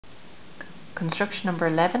construction number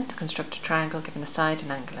 11, to construct a triangle given a side,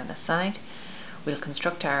 an angle and a side. We'll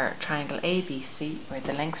construct our triangle ABC, where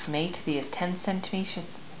the length from A to B is 10 centimetres,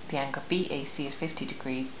 the angle BAC is 50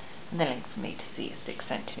 degrees, and the length from A to C is 6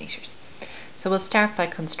 centimetres. So we'll start by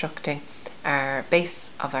constructing our base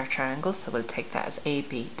of our triangle, so we'll take that as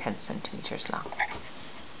AB 10 centimetres long.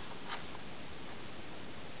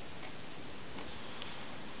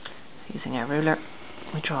 Using our ruler,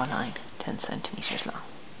 we draw a line 10 centimetres long.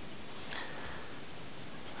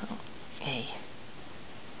 So A,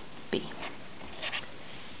 B.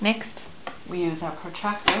 Next, we use our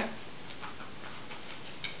protractor,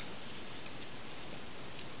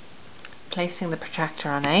 placing the protractor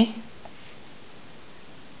on A,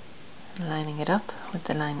 lining it up with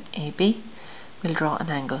the line AB, we'll draw an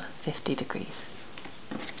angle 50 degrees.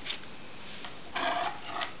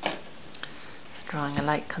 Drawing a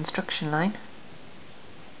light construction line,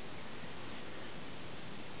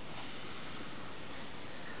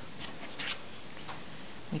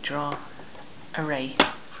 we draw a ray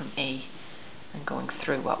from A and going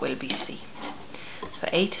through what will be C. So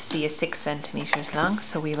A to C is 6 centimetres long,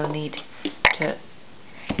 so we will need to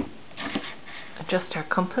adjust our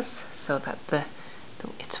compass so that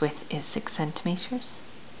its width is 6 centimetres.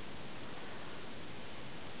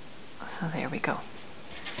 So there we go.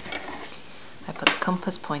 I put the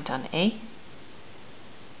compass point on A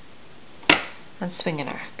and swing an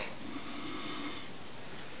arc.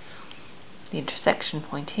 The intersection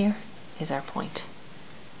point here is our point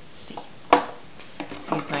C.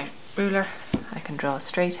 Use my ruler, I can draw a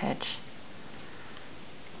straight edge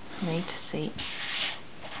from A to C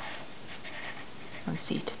and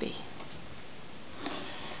C to B.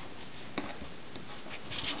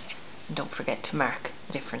 And don't forget to mark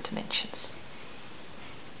the different dimensions.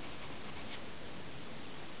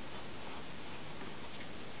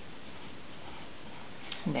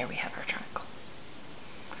 And there we have our triangle.